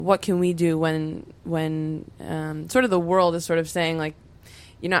what can we do when sort of the world is sort of saying, like,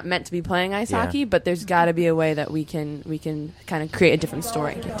 you're not meant to be playing ice hockey, but there's got to be a way that we can kind of create a different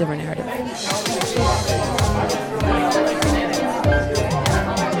story, a different narrative.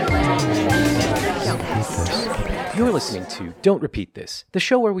 You're listening to Don't Repeat This, the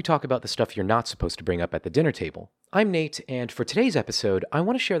show where we talk about the stuff you're not supposed to bring up at the dinner table. I'm Nate, and for today's episode, I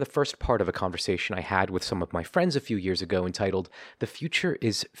want to share the first part of a conversation I had with some of my friends a few years ago entitled The Future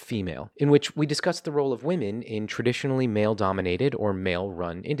is Female, in which we discussed the role of women in traditionally male-dominated or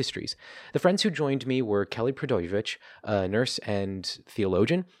male-run industries. The friends who joined me were Kelly Prudovich, a nurse and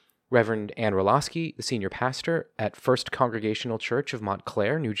theologian, Reverend Ann Roloski, the senior pastor at First Congregational Church of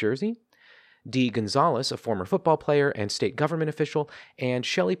Montclair, New Jersey, Dee Gonzalez, a former football player and state government official, and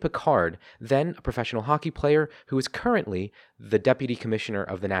Shelley Picard, then a professional hockey player who is currently the Deputy Commissioner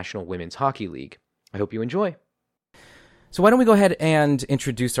of the National Women's Hockey League. I hope you enjoy. So why don't we go ahead and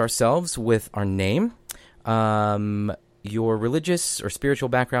introduce ourselves with our name, your religious or spiritual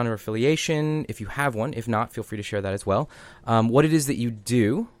background or affiliation, if you have one. If not, feel free to share that as well. What it is that you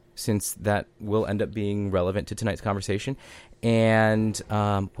do, since that will end up being relevant to tonight's conversation, and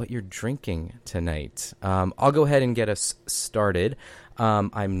what you're drinking tonight. I'll go ahead and get us started.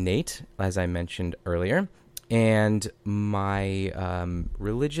 I'm Nate, as I mentioned earlier, and my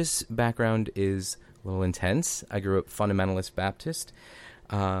religious background is a little intense. I grew up fundamentalist Baptist,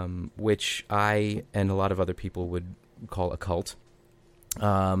 which I and a lot of other people would call a cult.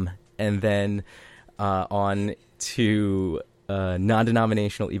 And then on to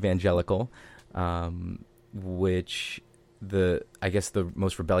non-denominational evangelical, which I guess the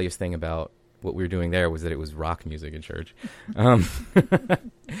most rebellious thing about what we were doing there was that it was rock music in church.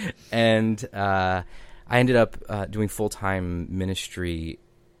 And I ended up doing full-time ministry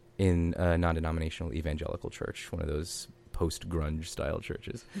in a non-denominational evangelical church, one of those post-grunge style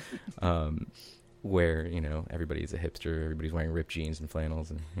churches, where, you know, everybody's a hipster, everybody's wearing ripped jeans and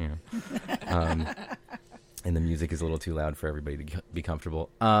flannels, and, you know, and the music is a little too loud for everybody to be comfortable.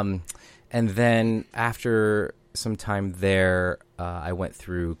 And then after some time there, I went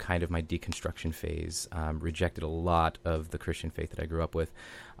through kind of my deconstruction phase, rejected a lot of the Christian faith that I grew up with.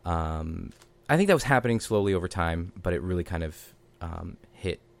 I think that was happening slowly over time, but it really kind of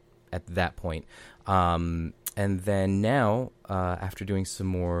hit at that point. And then now, after doing some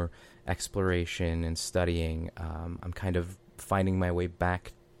more exploration and studying, I'm kind of finding my way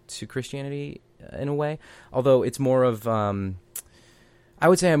back to Christianity in a way, although it's more of, I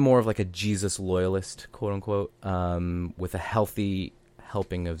would say I'm more of like a Jesus loyalist, quote unquote, with a healthy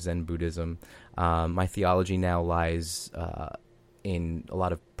helping of Zen Buddhism. My theology now lies in a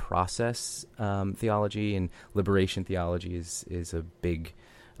lot of process theology, and liberation theology is a big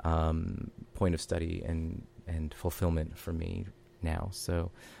point of study and fulfillment for me now.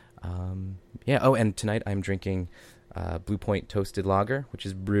 So, yeah. Oh, and tonight I'm drinking Blue Point Toasted Lager, which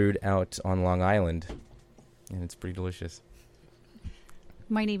is brewed out on Long Island, and it's pretty delicious.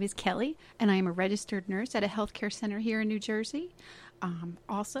 My name is Kelly, and I am a registered nurse at a healthcare center here in New Jersey.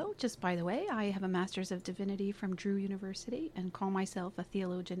 Also, just by the way, I have a Master's of Divinity from Drew University and call myself a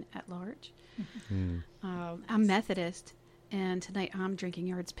theologian at large. I'm Methodist, and tonight I'm drinking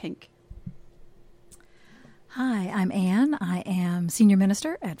Yard's Pink. Hi, I'm Ann. I am senior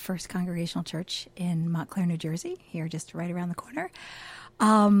minister at First Congregational Church in Montclair, New Jersey, here just right around the corner.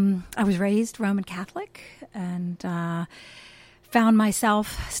 I was raised Roman Catholic and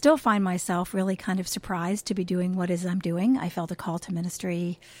still find myself really kind of surprised to be doing what it is I'm doing. I felt a call to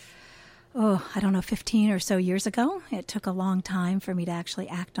ministry, 15 or so years ago. It took a long time for me to actually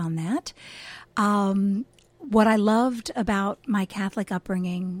act on that. What I loved about my Catholic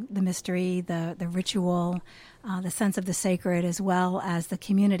upbringing, the mystery, the ritual, the sense of the sacred, as well as the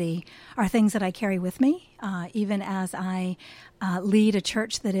community, are things that I carry with me, even as I lead a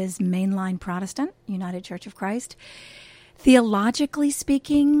church that is mainline Protestant, United Church of Christ. Theologically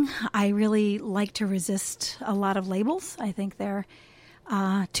speaking, I really like to resist a lot of labels. I think they're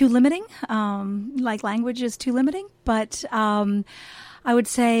too limiting, like language is too limiting. But I would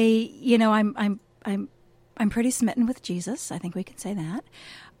say, I'm pretty smitten with Jesus. I think we can say that.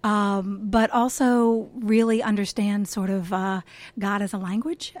 But also really understand sort of God as a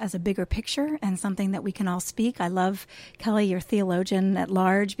language, as a bigger picture, and something that we can all speak. I love, Kelly, your theologian at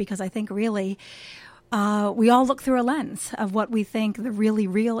large, because I think really we all look through a lens of what we think the really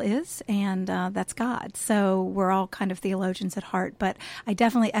real is, and that's God. So we're all kind of theologians at heart. But I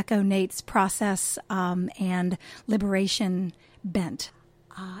definitely echo Nate's process and liberation bent.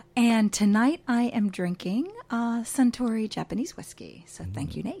 And tonight I am drinking Suntory Japanese whiskey. So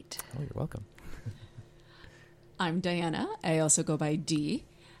thank you, Nate. Oh, you're welcome. I'm Diana. I also go by Dee.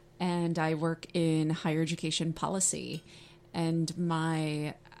 and I work in higher education policy. And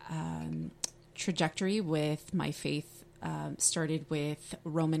my trajectory with my faith started with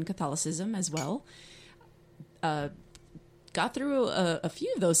Roman Catholicism as well. Got through a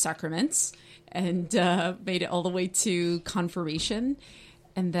few of those sacraments and made it all the way to confirmation.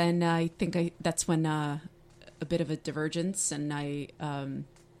 And then I think that's when a bit of a divergence, and I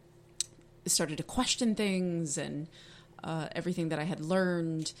started to question things and everything that I had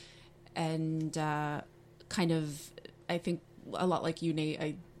learned. And kind of, I think a lot like you, Nate,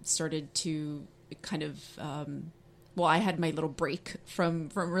 I started to kind of, I had my little break from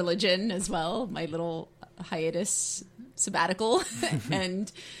religion as well, my little hiatus sabbatical. And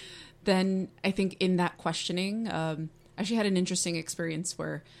then I think in that questioning, actually had an interesting experience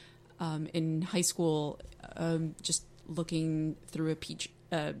where in high school, just looking through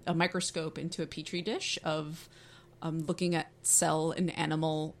a microscope into a petri dish of looking at plant and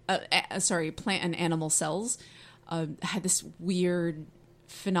animal cells, had this weird,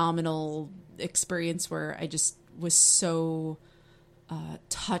 phenomenal experience where I just was so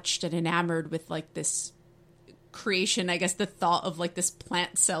touched and enamored with like this creation. I guess the thought of like this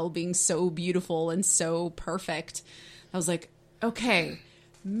plant cell being so beautiful and so perfect. I was like, okay,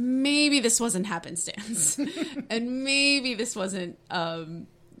 maybe this wasn't happenstance. And maybe this wasn't,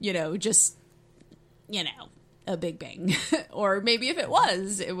 just, a big bang. Or maybe if it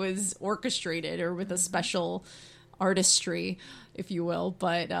was orchestrated or with a special artistry, if you will.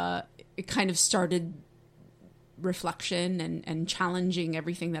 But it kind of started reflection and challenging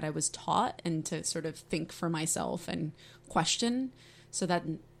everything that I was taught, and to sort of think for myself and question. So that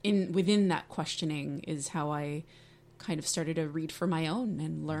within that questioning is how I kind of started to read for my own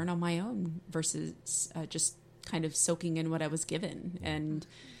and learn on my own versus just kind of soaking in what I was given. And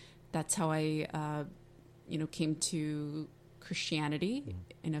that's how I, came to Christianity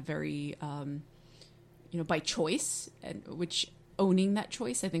in a very, by choice, and which owning that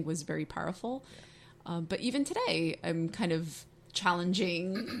choice I think was very powerful. But even today, I'm kind of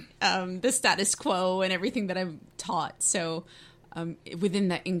challenging the status quo and everything that I'm taught. So within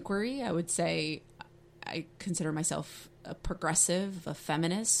that inquiry, I would say I consider myself a progressive, a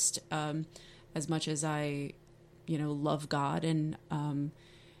feminist, as much as I, love God and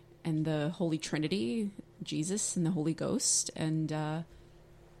the Holy Trinity, Jesus and the Holy Ghost, and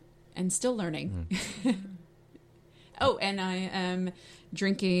still learning. Oh, and I am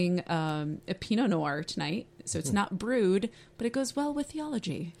drinking a Pinot Noir tonight. So it's not brewed, but it goes well with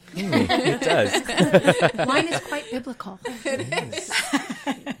theology. It does. Mine is quite biblical. It is.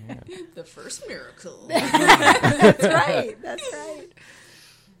 The first miracle. That's right.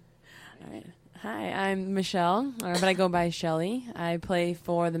 All right. Hi, I'm Michelle, but I go by Shelly. I play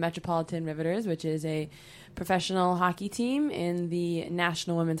for the Metropolitan Riveters, which is a professional hockey team in the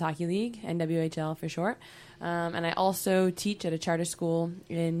National Women's Hockey League, NWHL for short. And I also teach at a charter school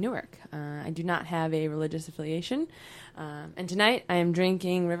in Newark. I do not have a religious affiliation. And tonight I am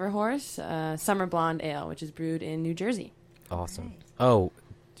drinking River Horse Summer Blonde Ale, which is brewed in New Jersey. Awesome. Oh,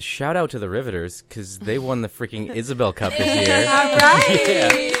 shout out to the Riveters, because they won the freaking Isabel Cup this year. All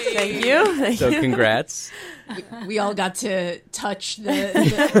right. Yeah. Thank you. So congrats. We all got to touch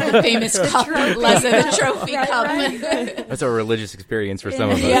the famous cup, the trophy cup. Right. That's a religious experience for some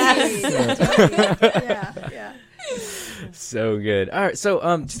of us. Yeah. So good. All right. So,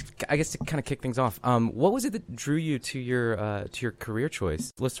 just, I guess to kind of kick things off, what was it that drew you to your career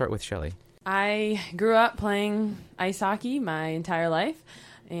choice? Let's start with Shelly. I grew up playing ice hockey my entire life,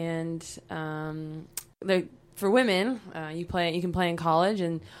 and for women, you can play in college,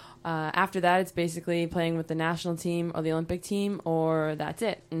 and after that, it's basically playing with the national team or the Olympic team, or that's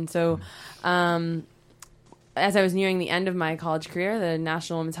it. And so, as I was nearing the end of my college career, the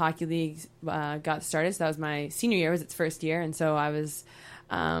National Women's Hockey League got started. So that was my senior year, was its first year, and so I was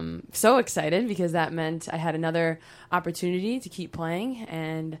so excited because that meant I had another opportunity to keep playing.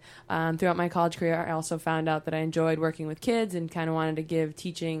 And throughout my college career, I also found out that I enjoyed working with kids and kind of wanted to give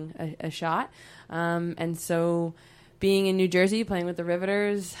teaching a shot. And so being in New Jersey, playing with the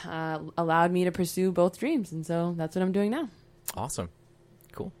Riveters, allowed me to pursue both dreams. And so that's what I'm doing now. Awesome.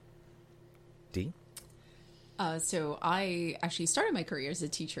 Cool. Dee? So I actually started my career as a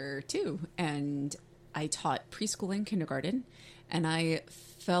teacher too, and I taught preschool and kindergarten, and I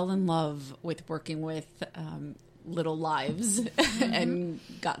fell in love with working with little lives and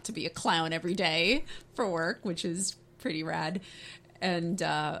got to be a clown every day for work, which is pretty rad. And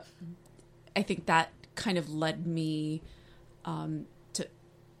I think that kind of led me I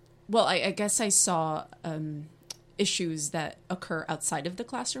guess I saw issues that occur outside of the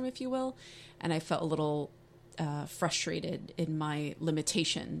classroom, if you will, and I felt a little frustrated in my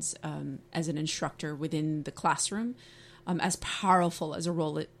limitations as an instructor within the classroom. As powerful as a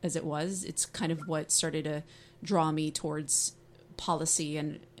role as it was, it's kind of what started to draw me towards policy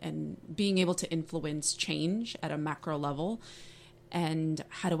and being able to influence change at a macro level. And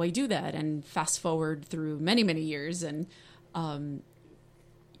how do I do that? And fast forward through many, many years, and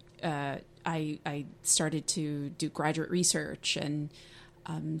I started to do graduate research and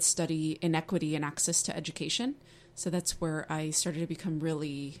study inequity and access to education. So that's where I started to become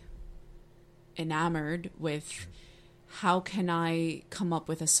really enamored with how can I come up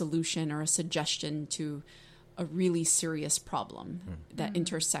with a solution or a suggestion to a really serious problem that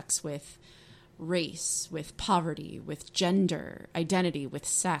intersects with race, with poverty, with gender, identity, with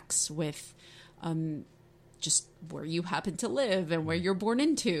sex, with just where you happen to live and where you're born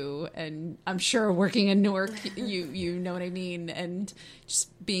into. And I'm sure working in Newark, you know what I mean? And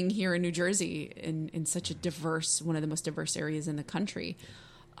just being here in New Jersey in such a diverse, one of the most diverse areas in the country.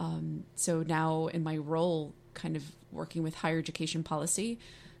 So now in my role, kind of working with higher education policy,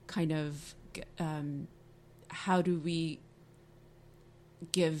 kind of how do we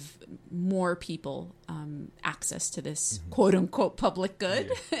give more people access to this quote unquote public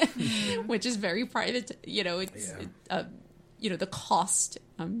good, which is very private. It's the cost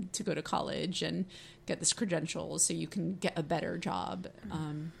to go to college and get this credential so you can get a better job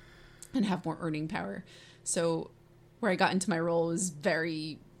and have more earning power. So where I got into my role was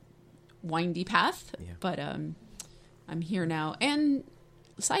very windy path, but I'm here now. And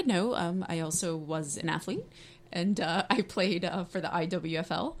side note, I also was an athlete. And I played for the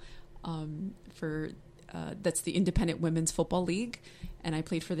IWFL, that's the Independent Women's Football League, and I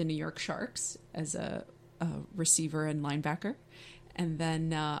played for the New York Sharks as a receiver and linebacker. And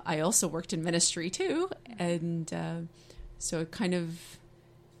then I also worked in ministry too, and so I kind of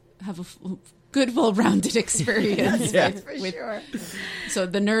have a good, well-rounded experience. with sure. So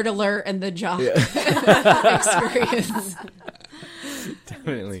the nerd alert and the jock experience.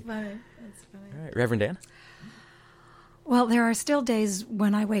 Definitely. That's funny. All right, Reverend Dan? Well, there are still days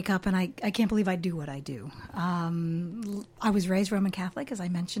when I wake up and I can't believe I do what I do. I was raised Roman Catholic, as I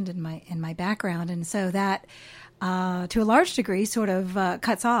mentioned in my background, and so that, to a large degree, sort of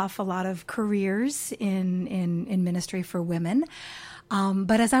cuts off a lot of careers in ministry for women.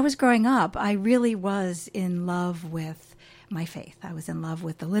 But as I was growing up, I really was in love with my faith. I was in love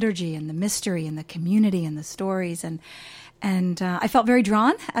with the liturgy and the mystery and the community and the stories, and I felt very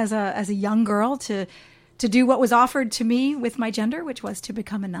drawn as a young girl to do what was offered to me with my gender, which was to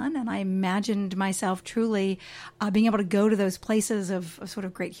become a nun. And I imagined myself truly being able to go to those places of sort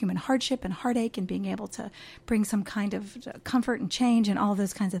of great human hardship and heartache and being able to bring some kind of comfort and change and all of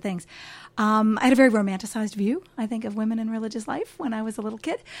those kinds of things. I had a very romanticized view, I think, of women in religious life when I was a little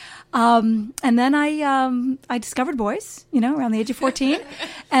kid. And then I discovered boys, around the age of 14.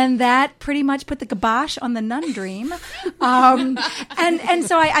 And that pretty much put the kibosh on the nun dream. And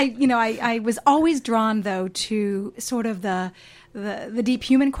so I was always drawn, though, to sort of the deep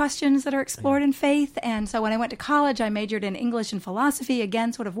human questions that are explored in faith. And so when I went to college, I majored in English and philosophy,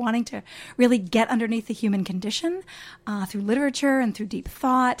 again, sort of wanting to really get underneath the human condition through literature and through deep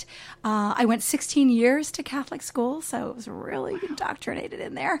thought. I went 16 years to Catholic school, so it was really indoctrinated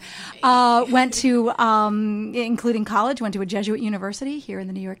in there. Went to, including college, went to a Jesuit university here in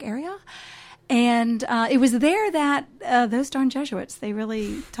the New York area. And it was there that those darn Jesuits, they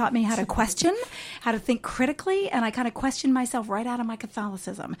really taught me how to question, how to think critically, and I kind of questioned myself right out of my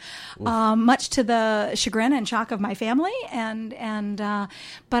Catholicism, much to the chagrin and shock of my family.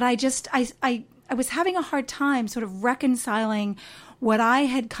 But I was having a hard time sort of reconciling what I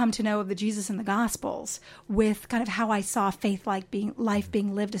had come to know of the Jesus in the Gospels with kind of how I saw faith life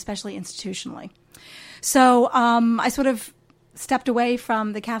being lived, especially institutionally. So I sort of stepped away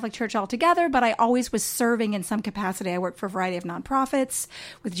from the Catholic Church altogether, but I always was serving in some capacity. I worked for a variety of nonprofits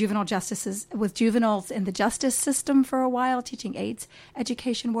with juveniles in the justice system for a while, teaching AIDS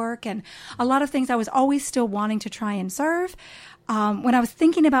education work, and a lot of things I was always still wanting to try and serve. When I was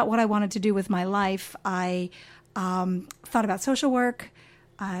thinking about what I wanted to do with my life, I thought about social work.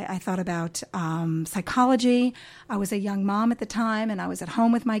 I thought about psychology. I was a young mom at the time, and I was at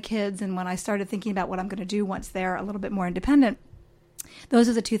home with my kids. And when I started thinking about what I'm going to do once they're a little bit more independent, those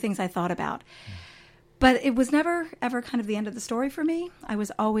are the two things I thought about. But it was never, ever kind of the end of the story for me. I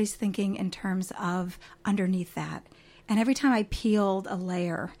was always thinking in terms of underneath that. And every time I peeled a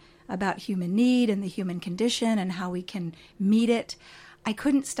layer about human need and the human condition and how we can meet it, I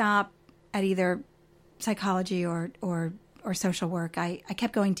couldn't stop at either psychology or social work. I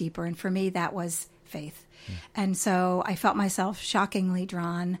kept going deeper, and for me, that was faith. And so I felt myself shockingly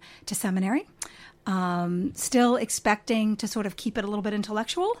drawn to seminary. Still expecting to sort of keep it a little bit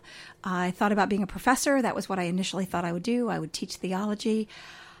intellectual. I thought about being a professor. That was what I initially thought I would do. I would teach theology.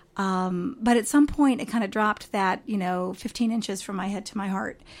 But at some point, it kind of dropped that, 15 inches from my head to my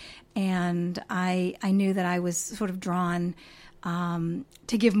heart. And I knew that I was sort of drawn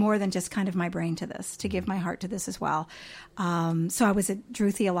to give more than just kind of my brain to this, to give my heart to this as well. So I was at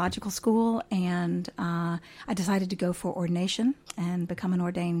Drew Theological School, and I decided to go for ordination and become an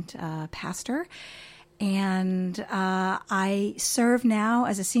ordained pastor. And I serve now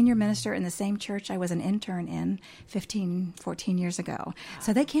as a senior minister in the same church I was an intern in 14 years ago.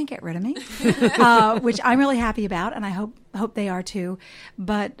 So they can't get rid of me, which I'm really happy about, and I hope they are too.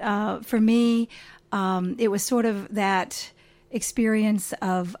 But for me, it was sort of that experience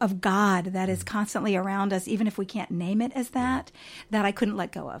of God that is constantly around us, even if we can't name it as that I couldn't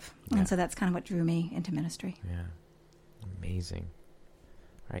let go of. Yeah. And so that's kind of what drew me into ministry. Yeah. Amazing.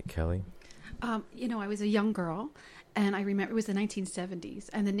 All right, Kelly. I was a young girl, and I remember it was the 1970s,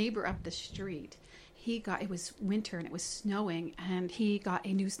 and the neighbor up the street, it was winter and it was snowing, and he got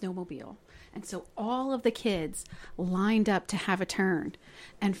a new snowmobile. And so all of the kids lined up to have a turn.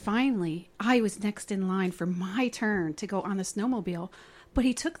 And finally, I was next in line for my turn to go on the snowmobile, but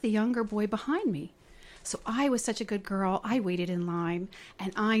he took the younger boy behind me. So I was such a good girl. I waited in line,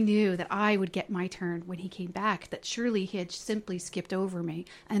 and I knew that I would get my turn when he came back, that surely he had simply skipped over me.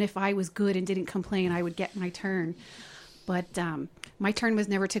 And if I was good and didn't complain, I would get my turn. But my turn was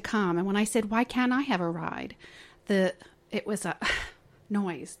never to come. And when I said, why can't I have a ride? It was a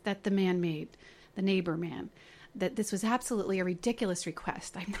noise that the man made, the neighbor man, that this was absolutely a ridiculous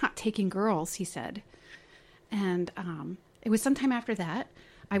request. I'm not taking girls, he said. And it was sometime after that,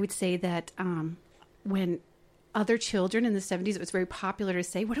 I would say that when other children in the 70s, it was very popular to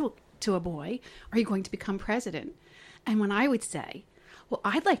say, to a boy, are you going to become president? And when I would say, well,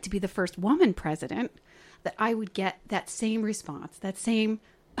 I'd like to be the first woman president, that I would get that same response, that same,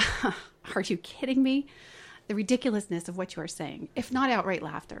 are you kidding me? The ridiculousness of what you are saying, if not outright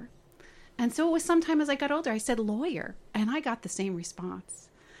laughter. And so it was sometime as I got older, I said lawyer, and I got the same response.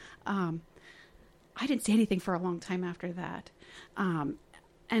 I didn't say anything for a long time after that.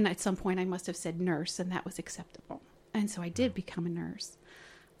 And at some point I must have said nurse, and that was acceptable. And so I did become a nurse.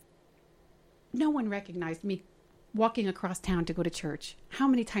 No one recognized me walking across town to go to church, how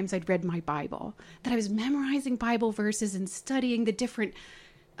many times I'd read my Bible, that I was memorizing Bible verses and studying the different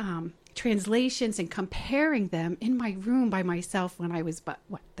translations and comparing them in my room by myself when I was,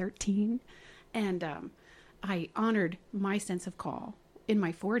 13? And I honored my sense of call in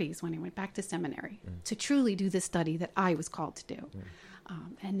my 40s when I went back to seminary to truly do the study that I was called to do.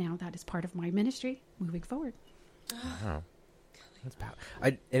 And now that is part of my ministry moving forward. Wow. That's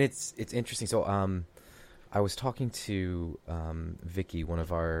and it's interesting. So I was talking to Vicky, one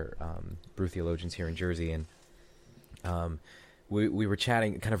of our brew theologians here in Jersey, and we were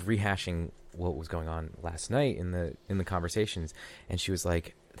chatting, kind of rehashing what was going on last night in the conversations, and she was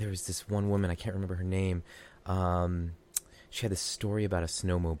like, there was this one woman, I can't remember her name, she had this story about a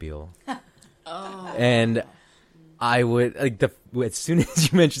snowmobile. Oh. And I would, as soon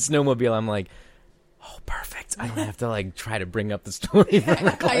as you mentioned snowmobile, I'm like, oh, perfect. I don't have to try to bring up the story from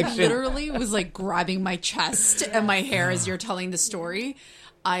the collection. I literally was grabbing my chest and my hair as you're telling the story.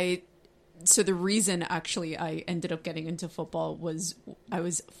 So the reason actually I ended up getting into football was I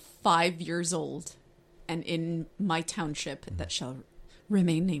was 5 years old, and in my township that shall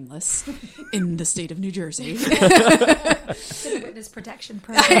remain nameless in the state of New Jersey. Witness protection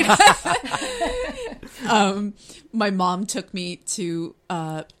program. My mom took me to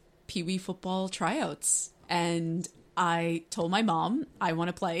Pee Wee football tryouts, and I told my mom I want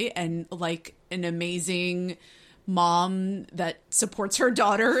to play, and like an amazing mom that supports her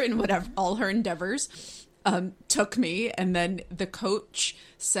daughter in whatever all her endeavors, took me, and then the coach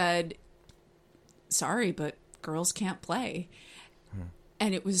said, sorry, but girls can't play.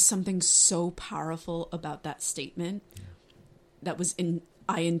 And it was something so powerful about that statement that was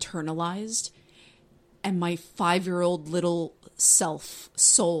I internalized, and my 5-year-old little self,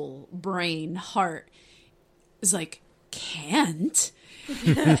 soul, brain, heart is like, can't.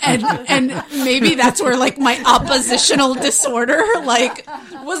 and maybe that's where my oppositional disorder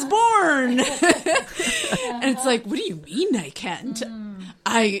was born. And it's like, what do you mean I can't?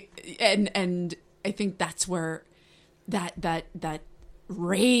 And I think that's where that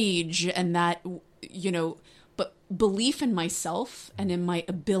rage and that, but belief in myself and in my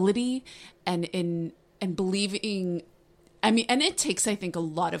ability and believing, and it takes, I think, a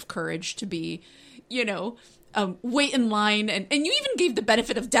lot of courage to be, wait in line, and you even gave the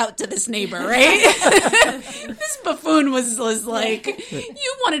benefit of doubt to this neighbor, right? This buffoon was like,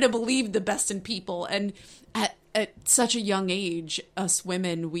 you wanted to believe the best in people, and at such a young age, us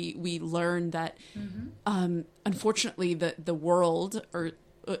women, we learn that, unfortunately, the world, or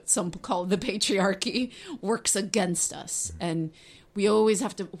some call it the patriarchy, works against us, and we always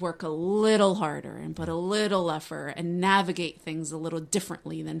have to work a little harder and put a little effort and navigate things a little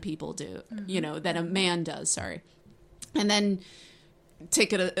differently than people do, than a man does, And then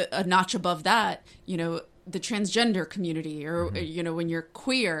take it a notch above that, the transgender community, or, when you're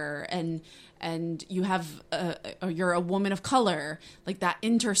queer and you have, or you're a woman of color, like that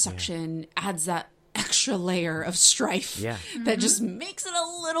intersection adds that extra layer of strife that just makes it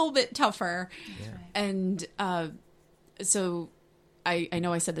a little bit tougher. And so I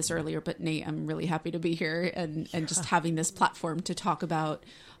know I said this earlier, but Nate, I'm really happy to be here and just having this platform to talk about,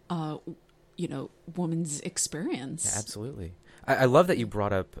 women's experience. Yeah, absolutely. I love that you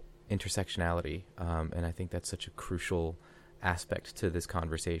brought up intersectionality, and I think that's such a crucial aspect to this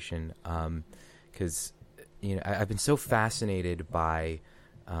conversation, because I've been so fascinated by,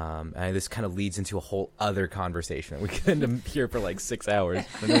 and this kind of leads into a whole other conversation that we could end up here for like 6 hours.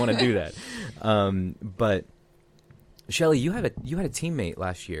 I don't want to do that, but Shelly, you had a teammate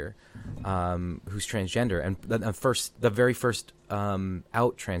last year who's transgender, and the very first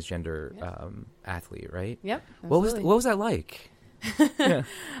out transgender athlete, right? Yep. What was that like?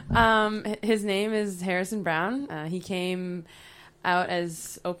 His name is Harrison Brown. He came out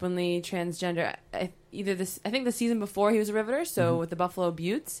as openly transgender. I think the season before he was a Riveter, so with the Buffalo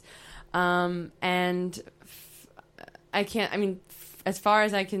Buttes, and as far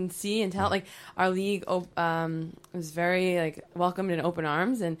as I can see and tell, like, our league was very like welcomed in open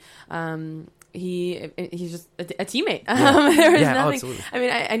arms, and he's just a teammate. There is nothing. Absolutely. I mean,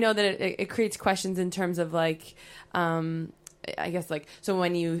 I know that it creates questions in terms of like, I guess, like, so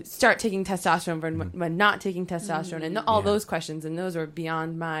when you start taking testosterone, when not taking testosterone, and all those questions, and those are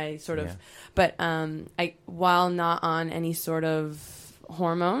beyond my sort of. But while not on any sort of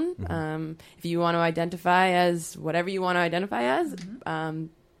hormone, if you want to identify as whatever you want to identify as,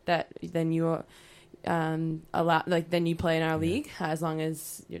 that then you then you play in our league, as long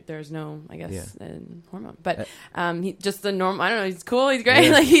as there's no, I guess, hormone. But he just the normal. I don't know. He's cool. He's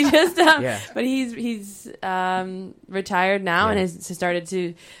great. Like, he just. But he's retired now and has started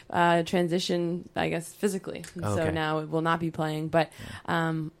to transition, I guess, physically. So now it will not be playing, but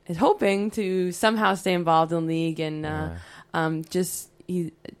is hoping to somehow stay involved in the league and just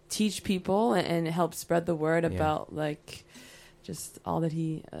teach people and help spread the word about like just all that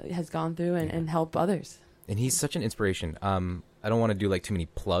he has gone through and help others. And he's such an inspiration. I don't want to do like too many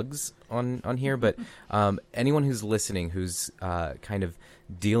plugs on here, but anyone who's listening who's kind of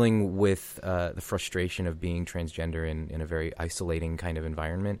dealing with the frustration of being transgender in a very isolating kind of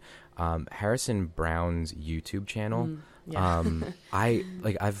environment, Harrison Brown's YouTube channel,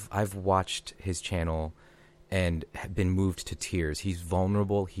 I've watched his channel and have been moved to tears. He's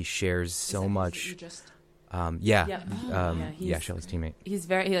vulnerable. He shares so much. Shelly's teammate. He's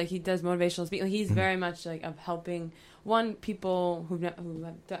very he does motivational speaking. He's very much like of helping people who have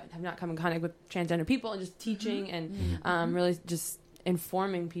not come in contact with transgender people, and just teaching and really just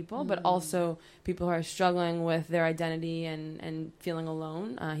informing people, but also people who are struggling with their identity and feeling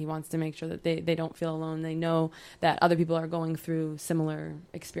alone. He wants to make sure that they don't feel alone. They know that other people are going through similar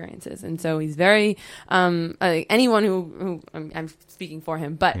experiences. And so he's very, anyone who I'm speaking for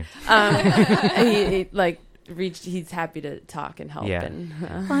him, but he's happy to talk and help. Yeah.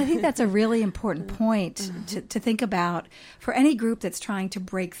 Well, I think that's a really important point to think about for any group that's trying to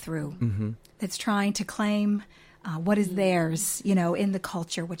break through, that's trying to claim what is theirs, in the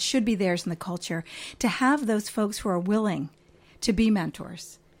culture, what should be theirs in the culture, to have those folks who are willing to be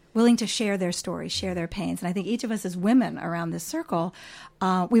mentors, willing to share their stories, share their pains. And I think each of us as women around this circle,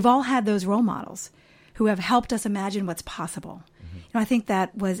 we've all had those role models who have helped us imagine what's possible. I think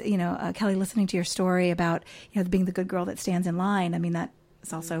that was, Kelly, listening to your story about, being the good girl that stands in line. I mean, that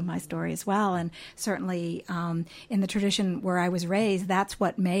is also my story as well. And certainly in the tradition where I was raised, that's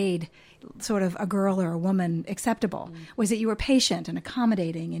what made sort of a girl or a woman acceptable, was that you were patient and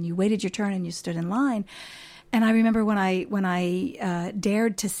accommodating and you waited your turn and you stood in line. And I remember when I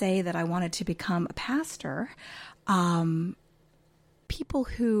dared to say that I wanted to become a pastor, people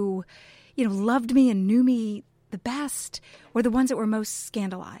who, loved me and knew me the best were the ones that were most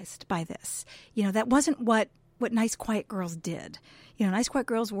scandalized by this. That wasn't what nice, quiet girls did. Nice, quiet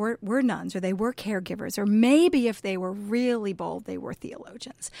girls were nuns, or they were caregivers, or maybe if they were really bold, they were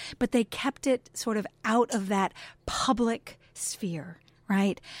theologians. But they kept it sort of out of that public sphere,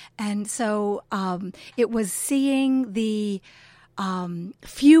 right? And so it was seeing the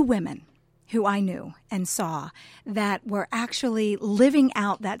few women who I knew and saw that were actually living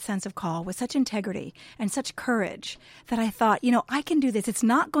out that sense of call with such integrity and such courage that I thought, I can do this. It's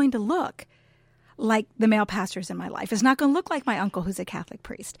not going to look like the male pastors in my life. It's not going to look like my uncle who's a Catholic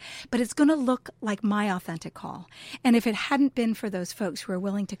priest, but it's going to look like my authentic call. And if it hadn't been for those folks who are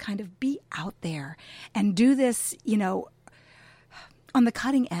willing to kind of be out there and do this, on the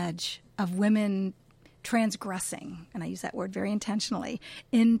cutting edge of women transgressing, and I use that word very intentionally,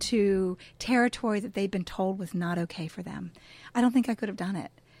 into territory that they'd been told was not okay for them, I don't think I could have done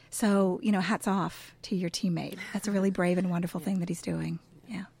it. So, hats off to your teammate. That's a really brave and wonderful thing that he's doing.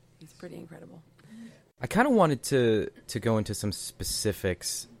 Yeah. It's pretty incredible. I kind of wanted to go into some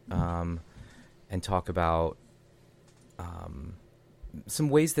specifics and talk about some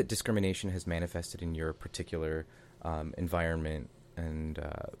ways that discrimination has manifested in your particular environment and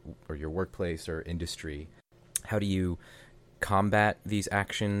or your workplace or industry. How do you combat these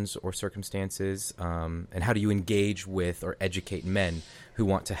actions or circumstances, and how do you engage with or educate men who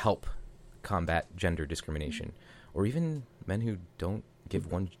want to help combat gender discrimination, or even men who don't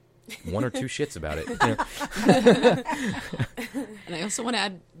give one or two shits about it? And I also want to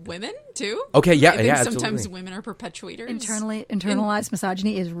add women too. Okay, yeah, I think yeah, sometimes absolutely. women are perpetuators. Internalized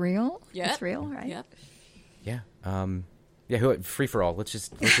misogyny is real. Yep. It's real, right? Yep. Yeah. Free for all. Let's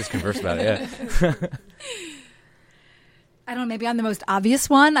just converse about it. Yeah. I don't know, maybe I'm the most obvious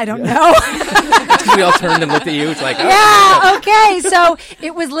one. I don't know. We all turned and looked at you. It's like, yeah, okay. So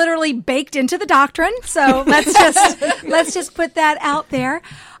it was literally baked into the doctrine. So let's just put that out there.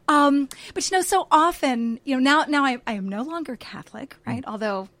 But so often, now I am no longer Catholic, right?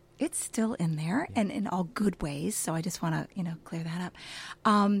 Although it's still in there and in all good ways. So I just want to, clear that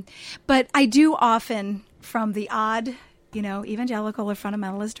up. But I do often, from the odd, evangelical or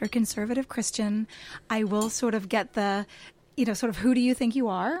fundamentalist or conservative Christian, I will sort of get the, sort of, who do you think you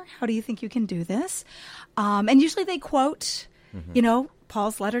are? How do you think you can do this? And usually they quote,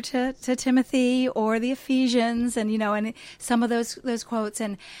 Paul's letter to Timothy or the Ephesians and, and some of those quotes.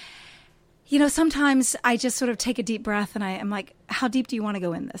 And, sometimes I just sort of take a deep breath and I'm like, how deep do you want to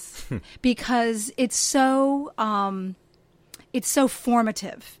go in this? Because it's so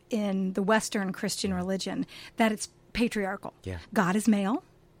formative in the Western Christian religion that it's patriarchal. Yeah. God is male.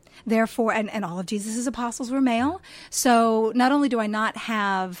 Therefore, and all of Jesus' apostles were male. So not only do I not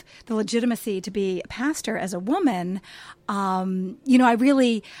have the legitimacy to be a pastor as a woman, I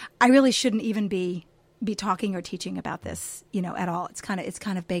really shouldn't even be talking or teaching about this, at all. It's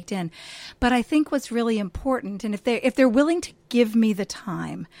kind of baked in. But I think what's really important, and if they're willing to give me the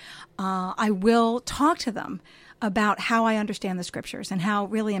time, I will talk to them about how I understand the scriptures and how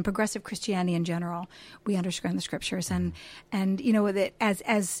really in progressive Christianity in general, we understand the scriptures and that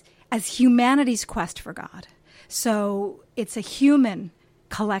as humanity's quest for God. So it's a human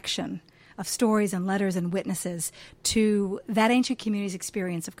collection of stories and letters and witnesses to that ancient community's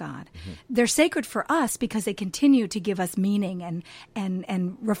experience of God. Mm-hmm. They're sacred for us because they continue to give us meaning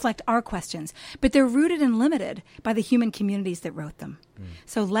and reflect our questions, but they're rooted and limited by the human communities that wrote them. Mm.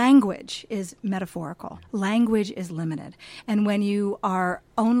 So language is metaphorical. Language is limited. And when you are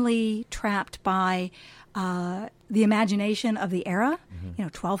only trapped by the imagination of the era,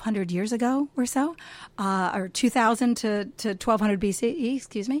 1,200 years ago or so, or 2,000 to 1,200 BCE,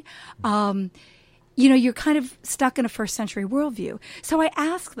 excuse me, you're kind of stuck in a first century worldview. So I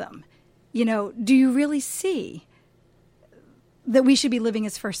ask them, do you really see that we should be living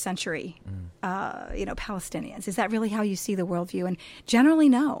as first century, Palestinians? Is that really how you see the worldview? And generally,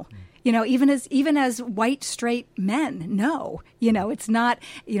 no. Even as white, straight men, no. It's not,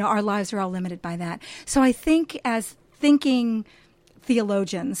 our lives are all limited by that. So I think as thinking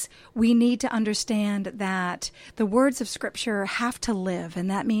theologians, we need to understand that the words of Scripture have to live,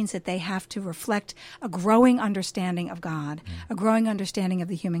 and that means that they have to reflect a growing understanding of God, a growing understanding of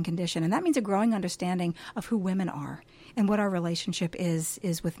the human condition, and that means a growing understanding of who women are and what our relationship is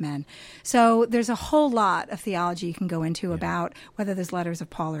with men. So there's a whole lot of theology you can go into about whether those letters of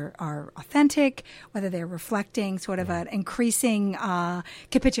Paul are authentic, whether they're reflecting sort of an increasing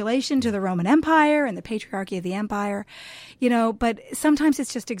capitulation to the Roman Empire and the patriarchy of the empire, but sometimes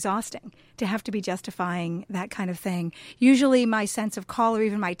it's just exhausting to have to be justifying that kind of thing. Usually my sense of call or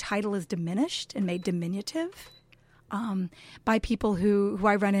even my title is diminished and made diminutive. By people who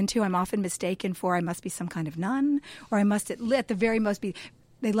I run into. I'm often mistaken for I must be some kind of nun, or I must at the very most be.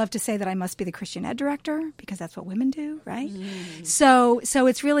 They love to say that I must be the Christian ed director because that's what women do, right? Mm. So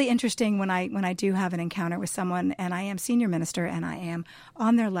it's really interesting when I do have an encounter with someone and I am senior minister and I am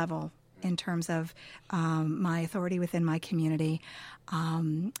on their level in terms of my authority within my community.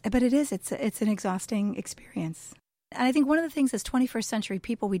 But it's an exhausting experience. And I think one of the things as 21st century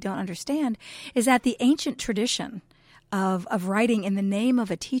people we don't understand is that the ancient tradition of writing in the name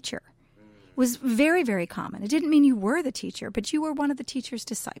of a teacher was very, very common. It didn't mean you were the teacher, but you were one of the teacher's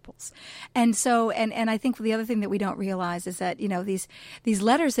disciples. And so, and I think the other thing that we don't realize is that, these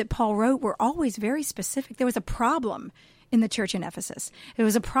letters that Paul wrote were always very specific. There was a problem in the church in Ephesus. There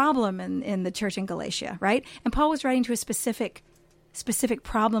was a problem in the church in Galatia, right? And Paul was writing to a specific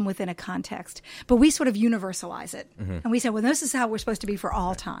problem within a context, but we sort of universalize it. And we say, well, this is how we're supposed to be for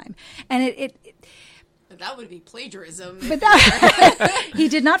all time. And that would be plagiarism. But he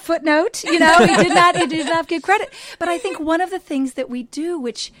did not footnote, he did not give credit. But I think one of the things that we do,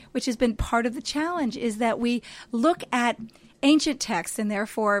 which has been part of the challenge, is that we look at ancient texts and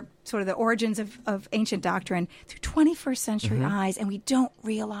therefore sort of the origins of ancient doctrine through 21st century eyes, and we don't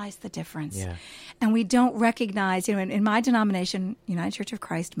realize the difference. Yeah. And we don't recognize, in my denomination, United Church of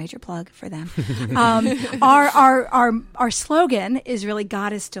Christ, major plug for them, our slogan is really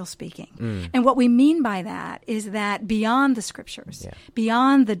God is still speaking. And what we mean by that is that beyond the scriptures,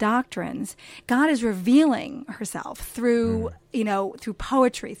 beyond the doctrines, God is revealing herself through through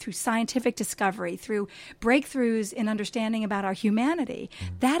poetry, through scientific discovery, through breakthroughs in understanding about our humanity.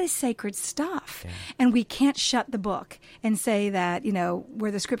 That is sacred stuff. Yeah. And we can't shut the book and say that,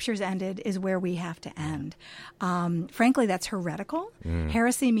 where the scriptures ended is where we have to end. Frankly, that's heretical.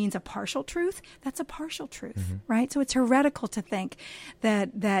 Heresy means a partial truth. That's a partial truth, right? So it's heretical to think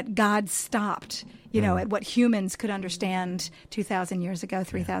that God stopped, at what humans could understand 2,000 years ago,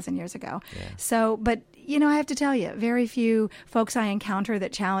 3,000 years ago. Yeah. So, but I have to tell you, very few folks I encounter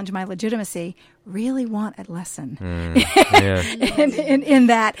that challenge my legitimacy really want a lesson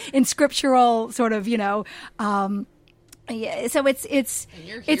in scriptural sort of, so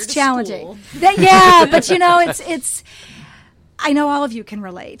it's challenging. But it's. I know all of you can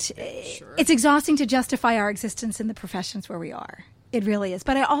relate. Sure. It's exhausting to justify our existence in the professions where we are. It really is.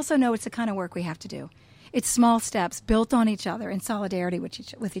 But I also know it's the kind of work we have to do. It's small steps built on each other in solidarity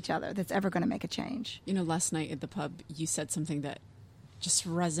with each other that's ever going to make a change. Last night at the pub, you said something that just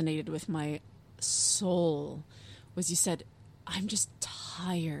resonated with my soul. You said, I'm just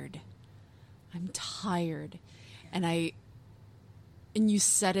tired. I'm tired. And you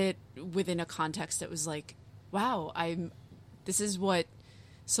said it within a context that was like, wow, this is what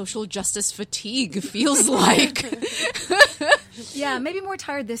social justice fatigue feels like. Yeah, maybe more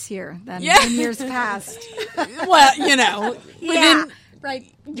tired this year than in years past. Well,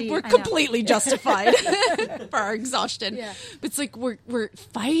 right. We're completely justified for our exhaustion. Yeah. But it's like we're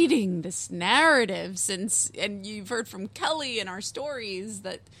fighting this narrative and you've heard from Kelly in our stories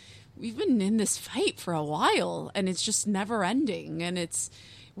that we've been in this fight for a while, and it's just never ending, and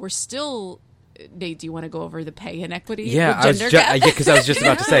we're still. Nate, do you want to go over the pay inequity? Yeah, because I was just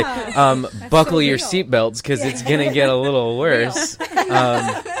about to say, buckle your seatbelts because it's going to get a little worse.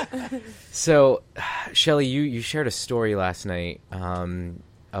 So, Shelley, you shared a story last night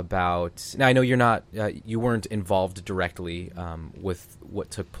about. Now, I know you weren't involved directly with what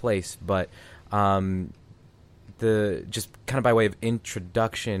took place, but just kind of by way of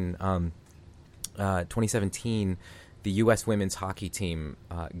introduction, 2017. The U.S. women's hockey team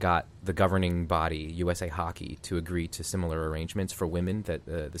got the governing body, USA Hockey, to agree to similar arrangements for women that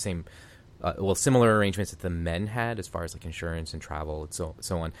similar arrangements that the men had as far as like insurance and travel and so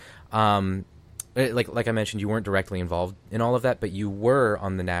on. Like I mentioned, you weren't directly involved in all of that, but you were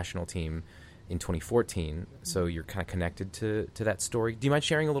on the national team in 2014, so you're kind of connected to that story. Do you mind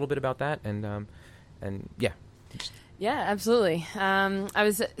sharing a little bit about that? And yeah. Yeah, absolutely. I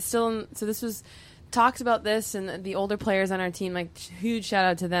was still so this was. Talks about this and the older players on our team, like huge shout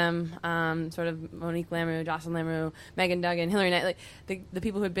out to them, sort of Monique Lamoureux, Jocelyn Lamoureux, Megan Duggan, Hillary Knight, like the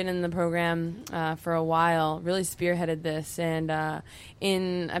people who had been in the program for a while really spearheaded this. And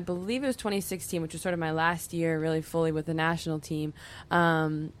in, I believe it was 2016, which was sort of my last year really fully with the national team,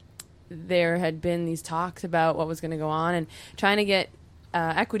 there had been these talks about what was going to go on and trying to get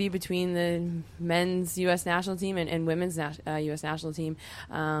equity between the men's U.S. national team and women's U.S. national team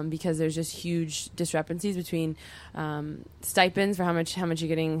because there's just huge discrepancies between stipends for how much you're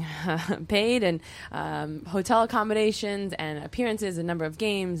getting paid and hotel accommodations and appearances and number of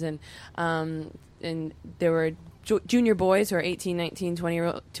games and there were junior boys who are 18, 19,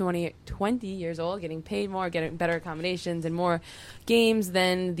 20 years old getting paid more, getting better accommodations and more games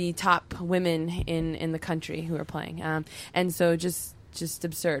than the top women in the country who are playing. And so just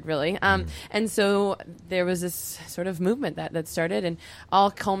absurd, really. And so there was this sort of movement that started and all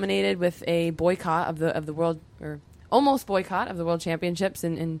culminated with a boycott of the World or almost boycott of the World Championships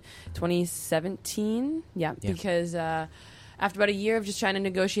in 2017. Yeah, because after about a year of just trying to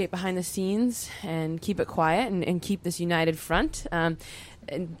negotiate behind the scenes and keep it quiet and keep this united front,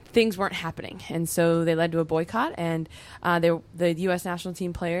 and things weren't happening. And so they led to a boycott, and the U.S. national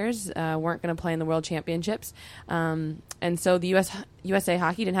team players weren't going to play in the World Championships. And so the USA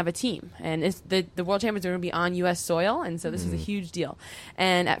Hockey didn't have a team. And the World Championships are going to be on U.S. soil, and so this is a huge deal.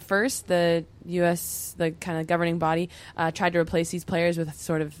 And at first, the U.S., the kind of governing body, tried to replace these players with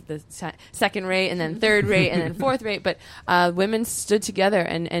sort of the second rate and then third rate and then fourth rate. But women stood together,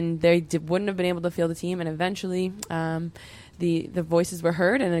 and they wouldn't have been able to field a team. And eventually the voices were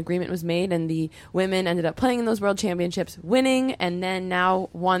heard and an agreement was made, and the women ended up playing in those World Championships, winning, and then now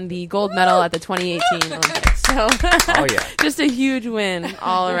won the gold medal at the 2018 Olympics. So just a huge win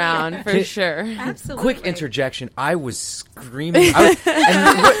all around for sure. Absolutely. Quick interjection. I was screaming.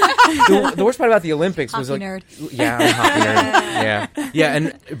 The worst part about the Olympics was Hockey like, nerd. yeah, I'm a hockey nerd.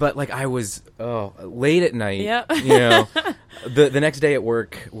 Yeah. But like I was late at night. Yep. You know, the next day at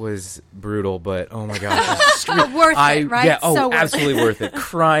work was brutal, but oh my gosh, But worth it, right? Yeah, So worth absolutely worth it.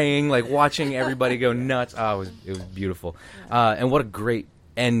 Crying, like watching everybody go nuts. Oh, it was beautiful. And what a great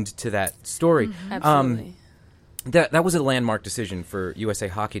end to that story. Absolutely. That was a landmark decision for USA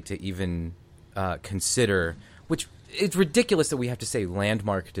Hockey to even consider, which it's ridiculous that we have to say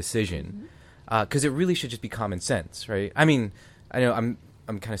landmark decision, because it really should just be common sense, right? I mean, I know I'm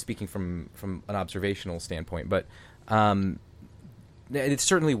kind of speaking from an observational standpoint, but it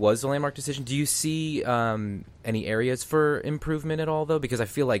certainly was a landmark decision. Do you see any areas for improvement at all, though? Because I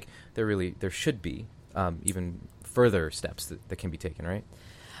feel like there should be even further steps that can be taken, right?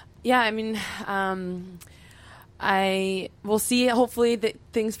 Yeah, I mean, we'll see. Hopefully that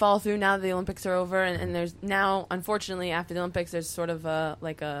things follow through now that the Olympics are over, and there's now, unfortunately, after the Olympics, there's sort of a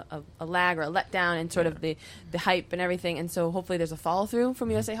lag or a letdown in sort of the hype and everything, and so hopefully there's a follow through from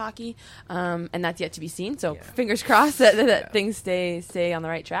USA Hockey, and that's yet to be seen. So fingers crossed that things stay on the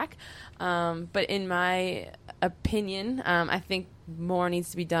right track. But in my opinion, I think more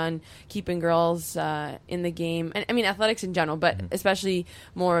needs to be done keeping girls in the game, and I mean athletics in general, but especially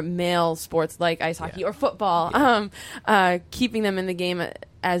more male sports like ice hockey or football, keeping them in the game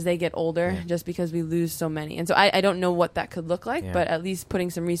as they get older, just because we lose so many. And so I don't know what that could look like, but at least putting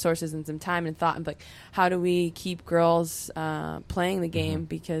some resources and some time and thought, and like, how do we keep girls playing the game,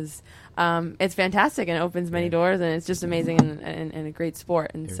 because it's fantastic and it opens many doors, and it's just amazing and a great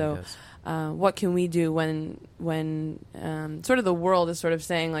sport. And so what can we do when sort of the world is sort of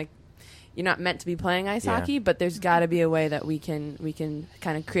saying, like, you're not meant to be playing ice hockey, but there's got to be a way that we can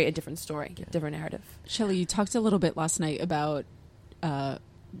kind of create a different story, different narrative. Shelley, you talked a little bit last night about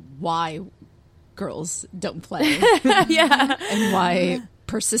why girls don't play, and why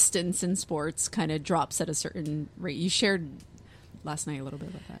persistence in sports kind of drops at a certain rate. You shared last night a little bit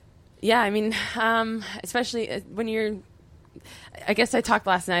about that. Yeah, I mean, especially when you're. I guess I talked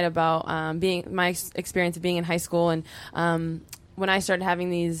last night about my experience of being in high school, and when I started having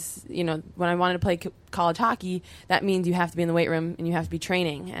these, when I wanted to play college hockey, that means you have to be in the weight room and you have to be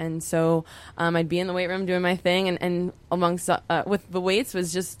training. And so I'd be in the weight room doing my thing, and amongst with the weights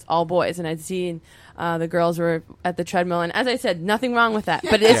was just all boys, and I'd see the girls were at the treadmill, and as I said, nothing wrong with that,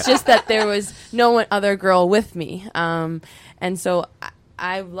 but it's just that there was no other girl with me, and so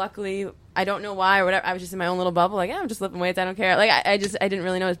I luckily, I don't know why or whatever, I was just in my own little bubble, like, I'm just lifting weights, I don't care. Like, I didn't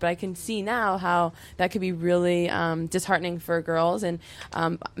really notice, but I can see now how that could be really disheartening for girls, and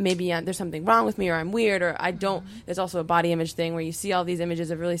maybe there's something wrong with me, or I'm weird, or I don't. There's also a body image thing where you see all these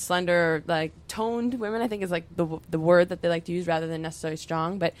images of really slender, or, like, toned women, I think is like the word that they like to use rather than necessarily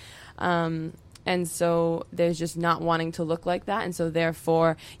strong, but and so there's just not wanting to look like that, and so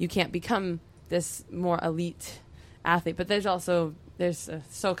therefore you can't become this more elite athlete. But there's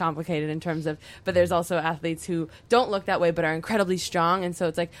so complicated in terms of, but there's also athletes who don't look that way but are incredibly strong, and so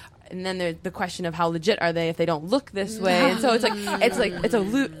it's like, and then there's the question of how legit are they if they don't look this way, and so it's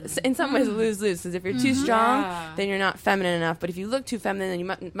in some ways a lose-lose, because if you're too strong, then you're not feminine enough, but if you look too feminine, then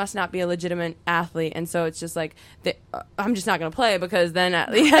you must not be a legitimate athlete, and so it's just like, I'm just not going to play, because then I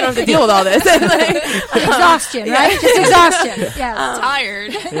don't have to deal with all this. Exhaustion, right? Just exhaustion. Yeah,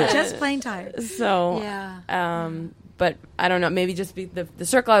 tired. Just plain tired. So but I don't know, maybe just the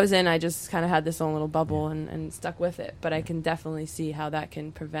circle I was in, I just kind of had this own little bubble and stuck with it. But I can definitely see how that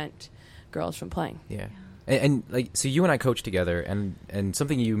can prevent girls from playing. Yeah. And like, so you and I coached together, and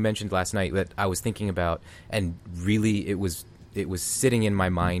something you mentioned last night that I was thinking about, and really it was sitting in my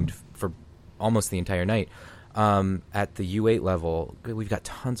mind for almost the entire night. At the U8 level, we've got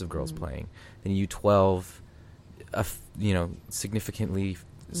tons of girls playing. Then U12, significantly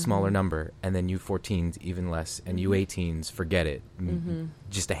smaller number, and then U14s even less, and U18s, forget it.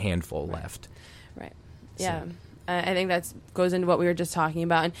 Just a handful left. Right. Yeah. I think that goes into what we were just talking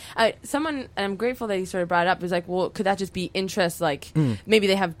about. And and I'm grateful that you sort of brought it up, was like, well, could that just be interest? Like maybe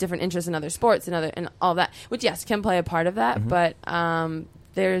they have different interests in other sports and all that, which yes, can play a part of that. But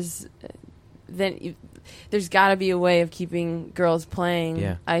there's got to be a way of keeping girls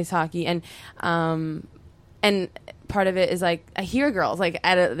playing ice hockey. And part of it is like, I hear girls like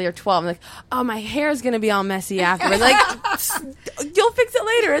they're 12, I'm like, oh, my hair is going to be all messy afterwards. Like, you'll fix it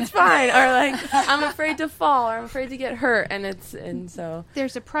later, it's fine. Or like, I'm afraid to fall, or I'm afraid to get hurt. And so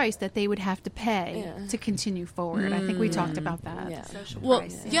there's a price that they would have to pay to continue forward. I think we talked about that. Yeah. Well,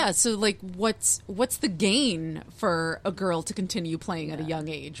 so like, what's the gain for a girl to continue playing at a young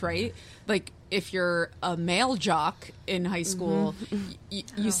age, right? Like, if you're a male jock in high school,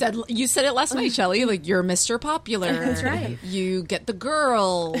 you said it last night, Shelley. Like, you're Mr. Popular. That's right. You get the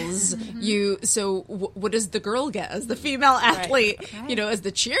girls. What does the girl get as the female athlete? Right. You know, as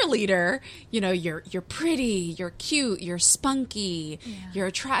the cheerleader. You know, you're pretty, you're cute, you're spunky, you're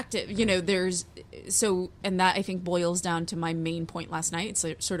attractive. You know, and that I think boils down to my main point last night.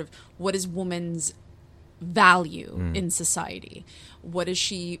 It's sort of, what is woman's value in society? What is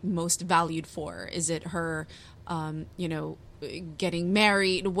she most valued for? Is it her, getting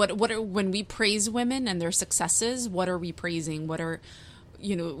married? What are, when we praise women and their successes, what are we praising? What do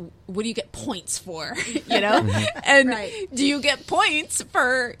you get points for? And do you get points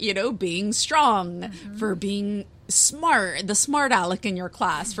for, being strong, for being smart, the smart aleck in your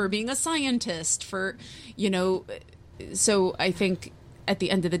class, for being a scientist, for, so I think at the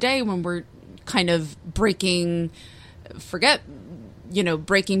end of the day, when we're kind of breaking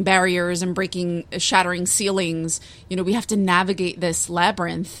barriers and shattering ceilings, we have to navigate this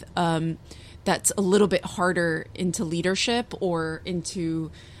labyrinth that's a little bit harder into leadership or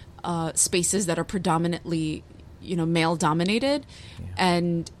into spaces that are predominantly, male dominated.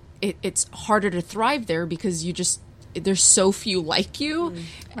 And it's harder to thrive there because there's so few like you.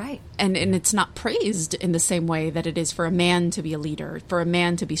 Right. And it's not praised in the same way that it is for a man to be a leader, for a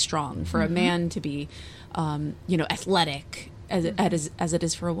man to be strong, for a man to be, athletic as it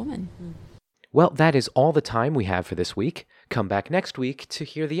is for a woman. Well, that is all the time we have for this week. Come back next week to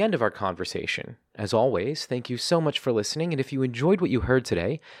hear the end of our conversation. As always, thank you so much for listening, and if you enjoyed what you heard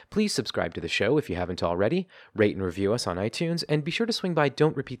today, please subscribe to the show if you haven't already, rate and review us on iTunes, and be sure to swing by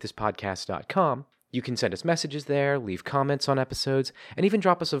don'trepeatthispodcast.com. You can send us messages there, leave comments on episodes, and even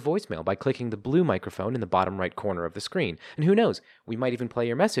drop us a voicemail by clicking the blue microphone in the bottom right corner of the screen. And who knows, we might even play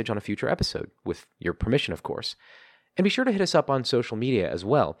your message on a future episode, with your permission, of course. And be sure to hit us up on social media as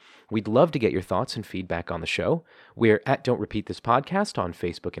well. We'd love to get your thoughts and feedback on the show. We're at Don't Repeat This Podcast on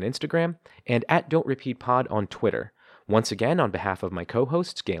Facebook and Instagram, and at Don't Repeat Pod on Twitter. Once again, on behalf of my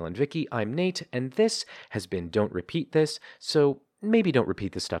co-hosts, Gail and Vicky, I'm Nate, and this has been Don't Repeat This, so maybe don't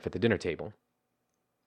repeat this stuff at the dinner table.